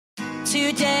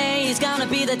Today is gonna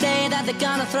be the day that they're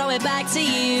gonna throw it back to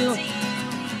you.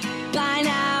 By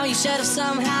now you should have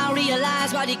somehow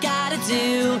realized what you gotta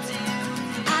do.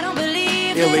 I don't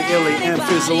believe Illy and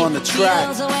Fizzle on the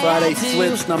track. Friday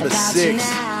Flips number 6.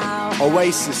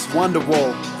 Oasis,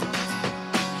 Wonderwall.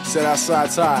 Said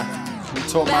outside tie. We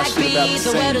talk my shit about the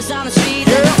same.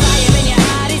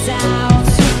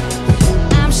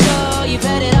 I'm sure you've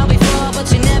heard it all before, but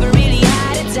you never really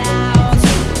had it out.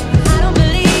 I don't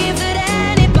believe that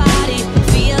anybody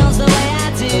feels the way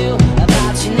I do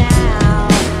about you now.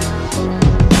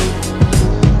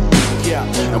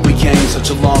 Yeah, and we came such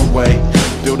a long way.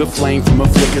 Built a flame from a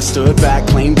flicker, stood back,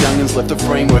 claimed youngins, left the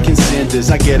framework in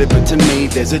cinders. I get it, but to me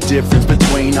there's a difference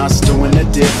between us doing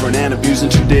it different and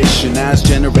abusing tradition. As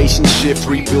generations shift,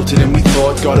 rebuilt it and we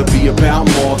thought gotta be about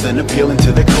more than appealing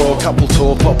to the core. Couple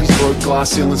tall poppies broke glass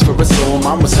ceilings for us all.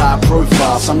 Mine was high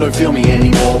profile, some don't feel me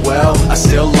anymore. Well, I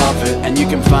still love it, and you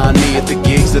can find me at the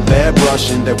gigs that they're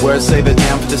brushing. Their words say they're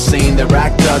down for the scene, their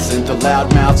act doesn't. The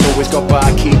loud mouths always got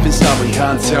by, keeping stubborn. You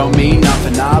can't tell me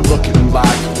nothing, I look at them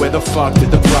like, where the fuck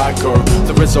did the pride go?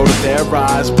 The result of their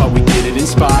rise, but we did it in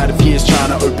spite of years trying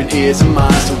to open ears and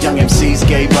minds. So young MCs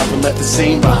gave up and left the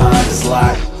scene behind. It's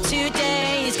like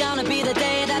today is gonna be the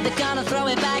day that they're gonna throw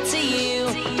it back to you.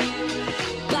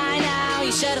 By now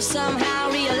you should have somehow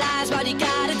realized what you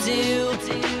gotta do.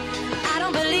 I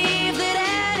don't believe that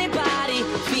anybody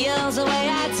feels the way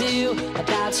I do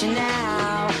about you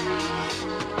now.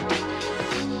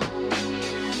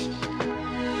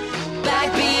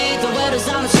 Backbeat, the word is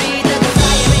on the street that the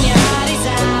fire in your heart is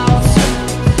out.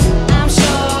 I'm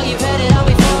sure you've heard it all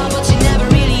before, but you never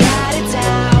really had it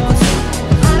out.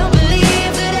 I don't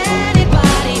believe that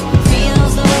anybody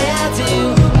feels the way I do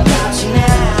about you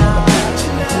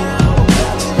now.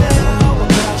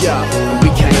 yeah, and we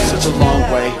came such a long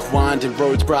way. Winding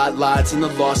roads, bright lights and the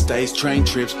lost days. Train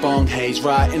trips, bong haze,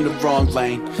 right in the wrong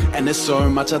lane. And there's so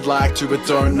much I'd like to, but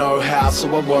don't know how,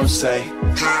 so I won't say.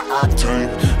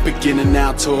 Beginning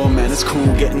our tour, man, it's cool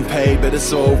getting paid, but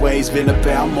it's always been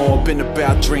about more, been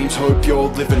about dreams. Hope you're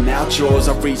living out yours.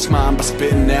 I reached mine by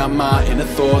spitting out my inner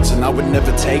thoughts, and I would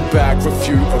never take back,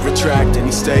 refute or retract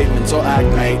any statements or act,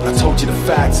 mate. I told you the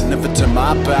facts and never turn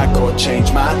my back or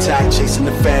change my tack. Chasing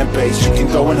the fan base, you can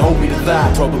go and hold me to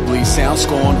that. Probably sound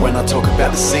scorned when I talk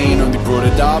about the scene, only brought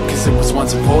it up cause it was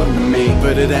once important to me.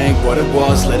 But it ain't what it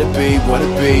was, let it be what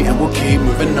it be, and we'll keep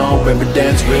moving on,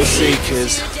 RavenZ we'll see.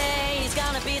 Today is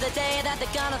gonna be the day that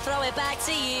they're gonna throw it back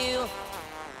to you.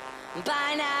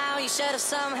 By now you should have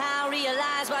somehow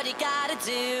realized what you gotta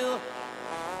do.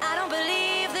 I don't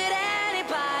believe that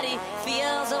anybody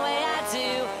feels the way I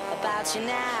do about you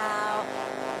now.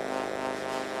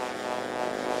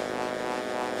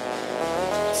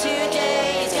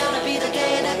 Today is gonna be the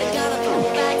day that they're gonna throw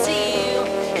it back to you.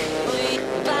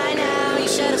 By now you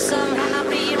should have somehow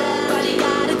realized what you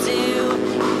gotta do.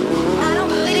 I don't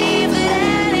believe that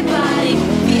anybody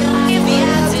feels the way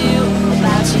I do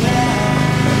about you now.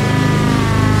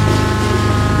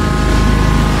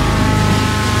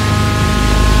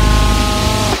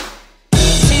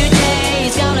 Today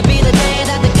is gonna be the day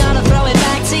that they're gonna throw it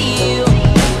back to you.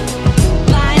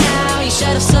 By now you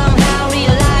should have somehow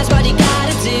realized what you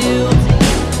gotta do.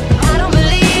 I don't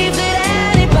believe that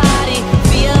anybody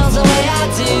feels the way I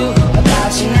do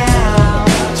about you now.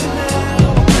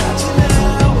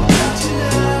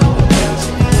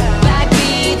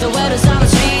 Backbeat, the word is on the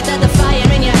street that the fire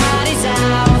in your heart is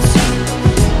out.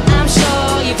 I'm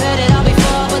sure you've heard it all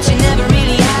before, but you never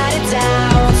really had it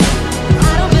out.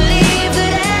 I don't believe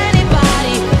that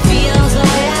anybody feels the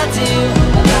way I do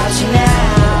about you now.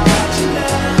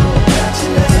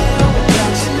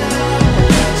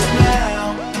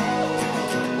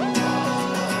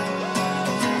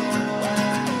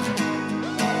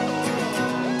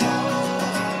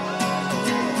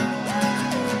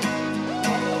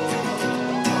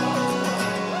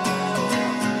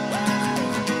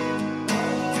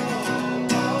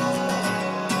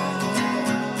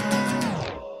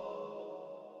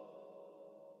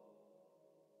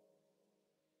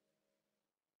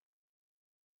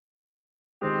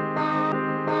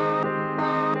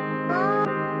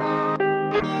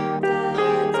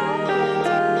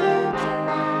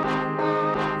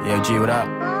 Yo, G, what up?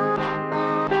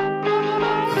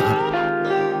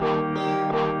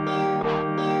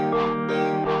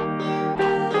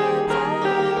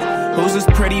 Who's this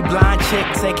pretty blonde chick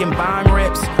taking bong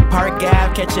rips? Park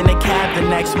Ave, catching a cab the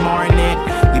next morning.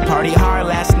 We partied hard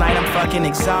last night, I'm fucking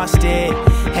exhausted.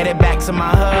 Headed back to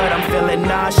my hood, I'm feeling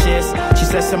nauseous. She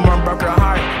said someone broke her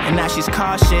heart, and now she's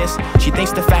cautious. She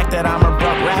thinks the fact that I'm a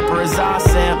broke rapper is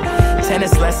awesome.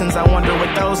 Tennis lessons, I wonder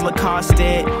what those look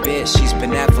costed. Bitch, she's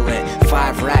benevolent.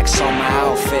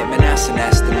 that's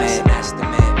an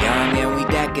estimate. Young and we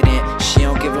decadent, she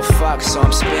don't give a fuck, so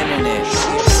I'm spinning it.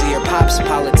 See, her pop's a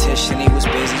politician, he was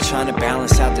busy trying to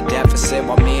balance out the deficit,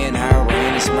 while me and her were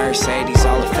in his Mercedes,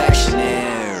 all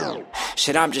affectionate.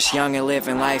 Shit, I'm just young and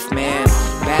living life, man.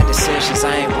 Bad decisions,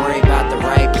 I ain't worried about the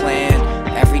right plan.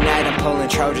 Every night I'm pulling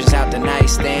Trojans out the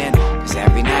nightstand, cause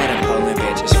every night I'm pulling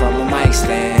bitches from a mic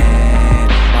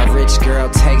stand. My rich girl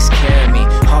takes care of me,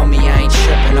 homie, I ain't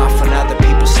tripping off when other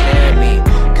people stare at me,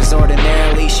 cause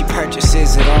ordinarily she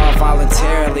purchases it all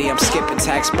voluntarily. I'm skipping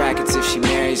tax brackets if she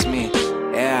marries me,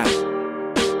 yeah,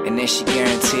 and then she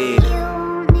guaranteed.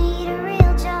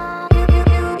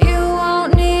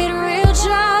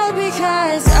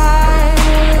 Because I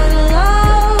would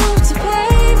love to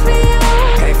pay for you.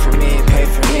 Pay for me,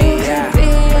 yeah. You could be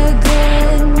a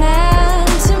good man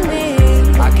to me.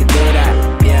 I could do that,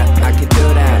 yeah, I could do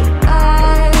that. I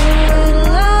would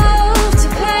love to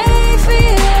pay for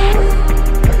you.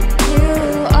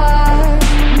 You are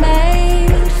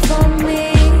made for me.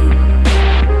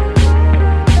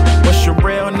 What's your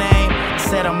real name?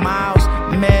 Said I'm Miles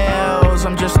Mills.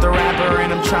 I'm just a rapper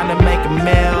and I'm trying to make a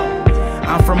meal.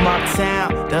 I'm from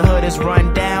uptown, the hood is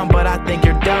run down, but I think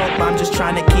you're dope, I'm just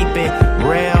trying to keep it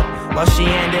real. Well, she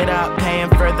ended up paying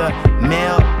for the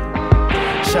meal.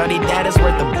 Shorty, that is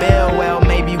worth the bill, well,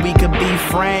 maybe we could be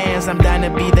friends. I'm down to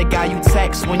be the guy you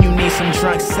text when you need some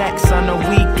drunk sex on the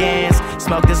weekends.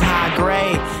 Smoke this high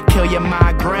grade, kill your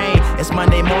migraine. It's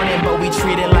Monday morning, but we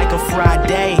treat it like a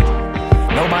Friday.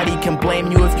 Nobody can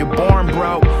blame you if you're born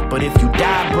broke, but if you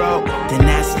die broke, then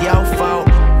that's your fault.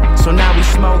 So now we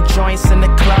smoke joints in the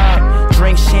club,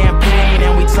 drink champagne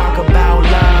and we talk about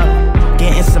love.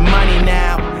 Getting some money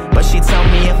now, but she told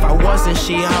me if I wasn't,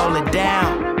 she'd hold it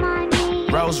down.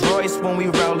 Rolls Royce when we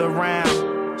roll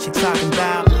around. She talking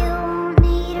about, You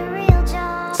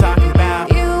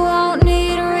won't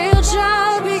need a real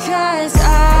job because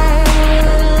I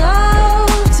would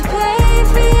love to pay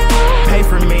for you. Pay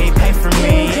for me,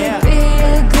 You yeah. could be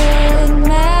a good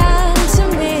man to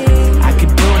me. I could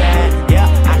do that, yeah,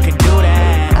 I could do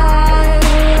that. I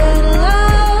would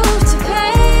love to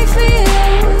pay for you.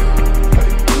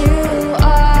 You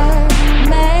are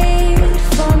made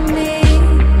for me.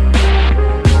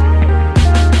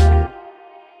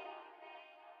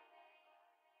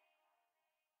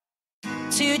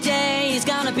 Today is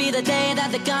gonna be the day that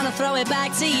they're gonna throw it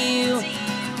back to you.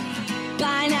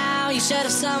 By now you should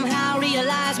have somehow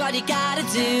realized what you gotta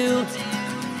do.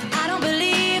 I don't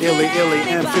believe Illy, that Illy, and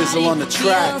anybody Fizzle on the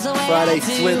track. feels the way Friday I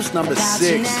do Flips number about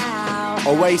 6. you now.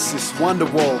 Oasis,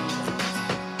 Wonderwall.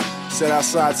 Said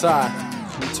outside tie.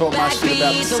 We talk my shit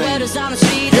about the Backbeat, the word same. is on the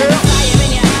street, and the fire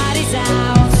in your heart is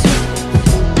out.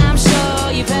 I'm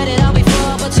sure you've heard it all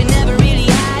before, but you never really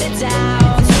had it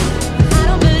out. I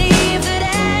don't believe that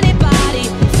anybody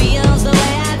feels the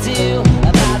way I do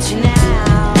about you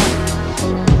now.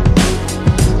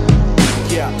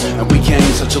 Yeah, and we came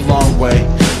such a long way.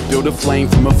 Built a flame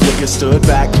from a flicker, stood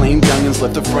back, claimed youngins,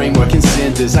 left the framework in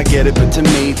cinders. I get it, but to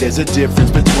me, there's a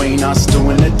difference between us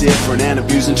doing it different and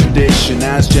abusing tradition.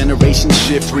 As generations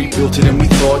shift, rebuilt it and we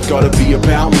thought gotta be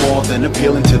about more than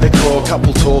appealing to the core.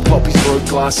 Couple tall poppies broke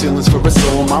glass ceilings for us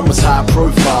all. Mine was high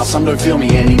profile, some don't feel me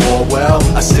anymore. Well,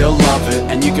 I still love it,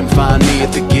 and you can find me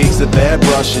at the gigs that they're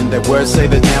brushing. Their words say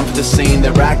they're down for the scene,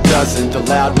 their act doesn't. The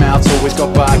loud mouths always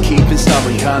got by, keeping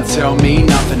stubborn. Can't tell me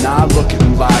nothing, I look at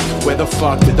them like, where the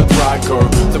fuck did the pride go?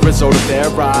 The result of their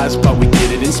rise, but we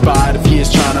did it in spite of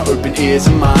years trying to open ears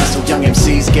and minds. So young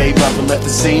MCs gave up and left the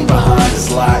scene behind. It's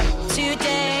like,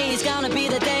 Today is gonna be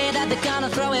the day that they're gonna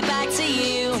throw it back to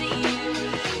you.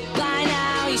 By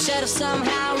now you should have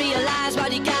somehow realized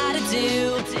what you gotta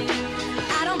do.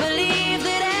 I don't believe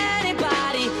that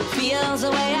anybody feels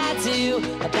the way I do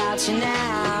about you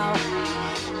now.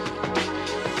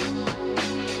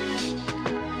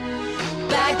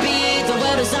 Backbeat, the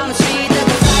word is on the street, that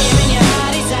the fire in your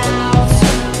heart is out.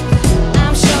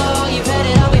 I'm sure you've heard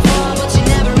it all before, but you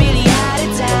never really had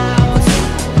it out.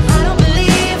 I don't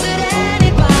believe that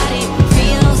anybody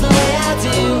feels the way I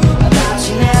do about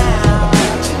you now.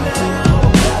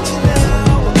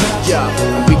 yeah,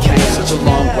 and we came such a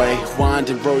long way.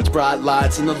 Winding roads, bright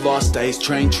lights in the lost days.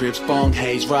 Train trips, bong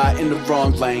haze, right in the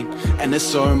wrong lane. And there's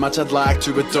so much I'd like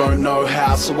to, but don't know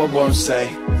how, so I won't say.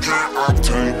 High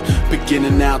octane,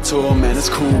 beginning our tour, man, it's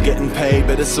cool getting paid,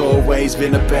 but it's always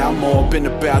been about more, been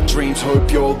about dreams,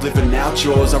 hope you're living out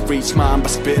yours. I reached mine by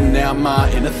spitting out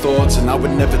my inner thoughts, and I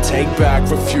would never take back,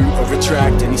 refute or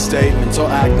retract any statements or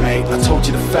act, mate. I told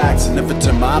you the facts and never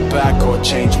turn my back or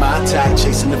change my tack,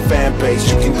 chasing the fan base.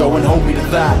 You can go and hold me to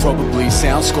that. Probably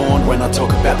sound scorned when I talk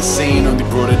about the the scene. Only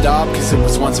brought it up cause it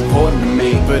was once important to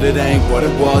me. But it ain't what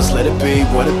it was, let it be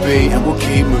what it be. And we'll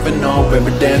keep moving on,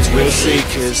 RavenZ we'll see.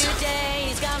 Cause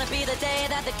today's gonna be the day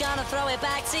that they're gonna throw it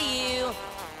back to you.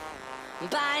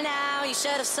 By now you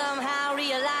should have somehow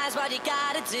realized what you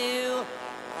gotta do.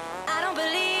 I don't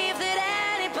believe that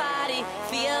anybody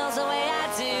feels the way I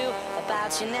do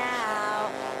about you now.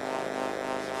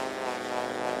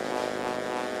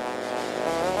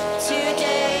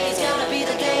 Today's gonna be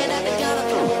the day that they're gonna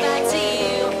throw it back to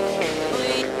you.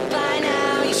 By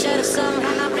now you should have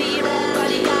somehow realized what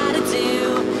you gotta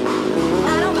do.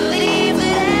 I don't believe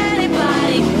that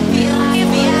anybody feels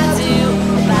like I do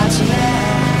about you now.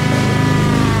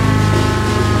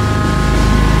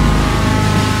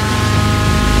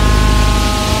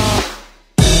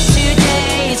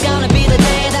 Today's gonna be the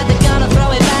day that they're gonna throw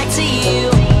it back to you.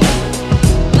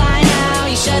 By now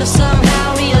you should have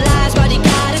somehow realized what you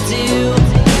gotta do.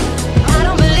 I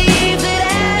don't believe that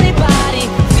anybody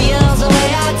feels the way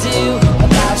I do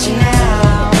about you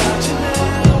now.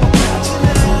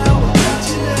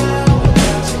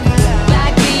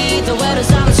 Backbeat, the word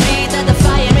is on the street that the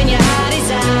fire in your heart is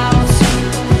out.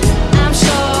 I'm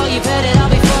sure you've heard it all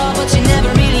before, but you never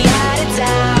really had a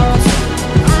doubt.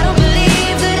 I don't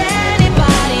believe that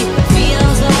anybody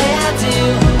feels the way I do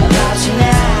about you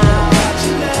now.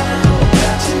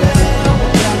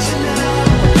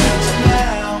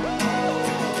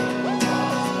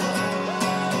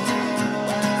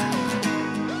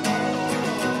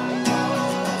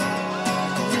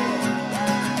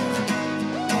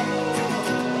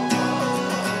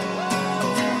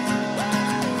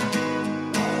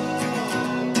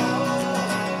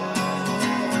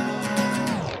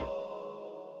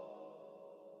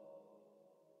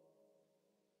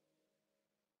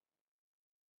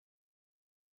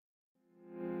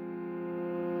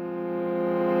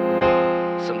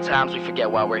 Sometimes we forget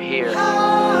why we're here.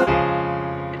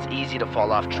 It's easy to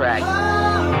fall off track.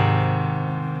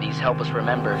 These help us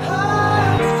remember.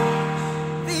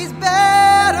 These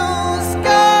battle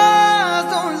scars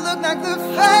don't look like they're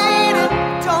faded,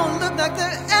 don't look like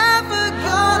they're ever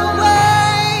gone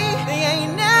away. They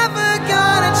ain't never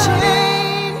gonna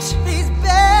change. These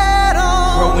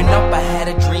battles. Growing up, I had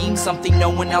a dream, something no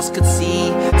one else could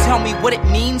see. Tell me what it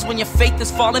means when your faith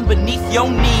is falling beneath your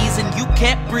knees and you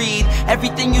can't breathe.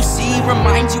 Everything you see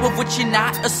reminds you of what you're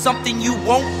not or something you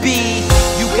won't be.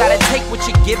 You gotta take what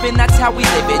you're given, that's how we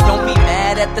live it. Don't be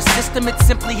mad at the system, it's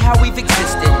simply how we've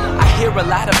existed. I hear a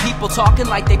lot of people talking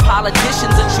like they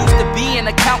politicians and choose to be an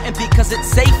accountant because it's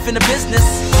safe in a business.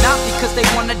 Not because they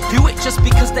wanna do it, just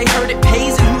because they heard it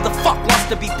pays. And who the fuck wants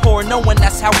to be poor knowing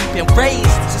that's how we've been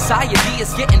raised? Society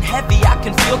is getting heavy, I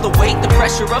can feel the weight. The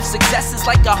pressure of success is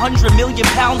like 100 million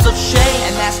pounds of shame.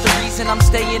 And that's the reason I'm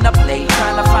staying up late,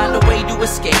 trying to find a way to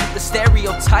escape the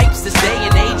stereotypes this day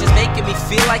and age is making me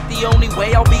feel like the only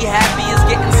way I'll be happy is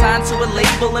getting signed to a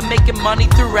label and making money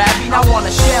through rapping. I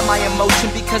wanna share my emotion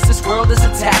because this world is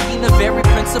attacking the very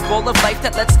principle of life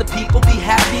that lets the people be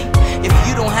happy. If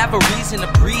you don't have a reason to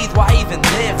breathe, why even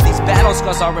live? These battle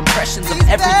scars are impressions of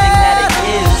everything that it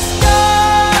is.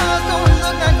 Scars don't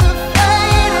look like they're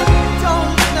faded, don't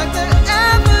look like they're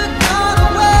ever gone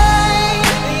away.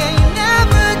 They ain't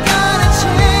never gonna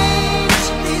change.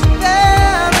 These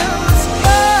battle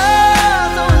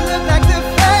scars don't look like they're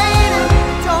faded,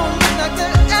 don't look like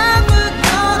they're ever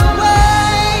gone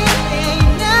away. They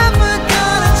ain't never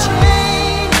gonna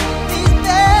change. These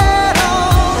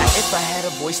battles. Now if I had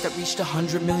a voice that reached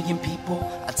 100 million people,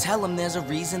 I'd tell them there's a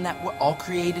reason that we're all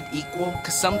created equal.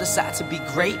 Cause some decide to be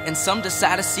great and some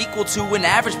decide a sequel to an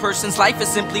average person's life is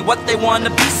simply what they want to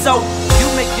be. So you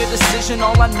make your decision,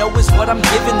 all I know is what I'm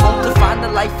given. Won't define the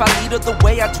life I lead or the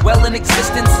way I dwell in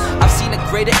existence. I've seen a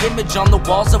greater image on the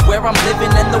walls of where I'm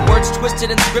living, and the words twisted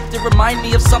and scripted remind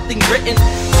me of something written.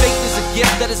 Faith is a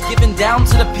gift that is given down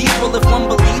to the people. If one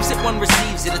believes it, one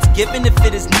receives it. It's given if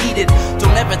it is needed.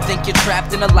 Don't ever think you're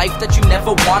trapped in a life that you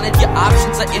never wanted. Your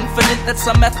options are infinite, that's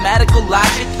some mathematical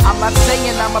logic. I'm not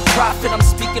saying I'm a prophet, I'm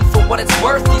speaking for what it's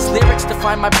worth. These lyrics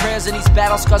define my prayers and these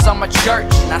battle scars on my church.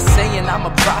 Not saying I'm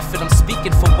a prophet, I'm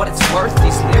speaking for what it's worth.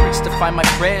 These lyrics define my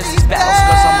prayers, these battle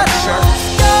scars on my church.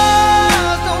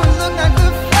 Scars don't look like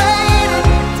they're faded,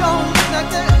 don't look like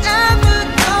they're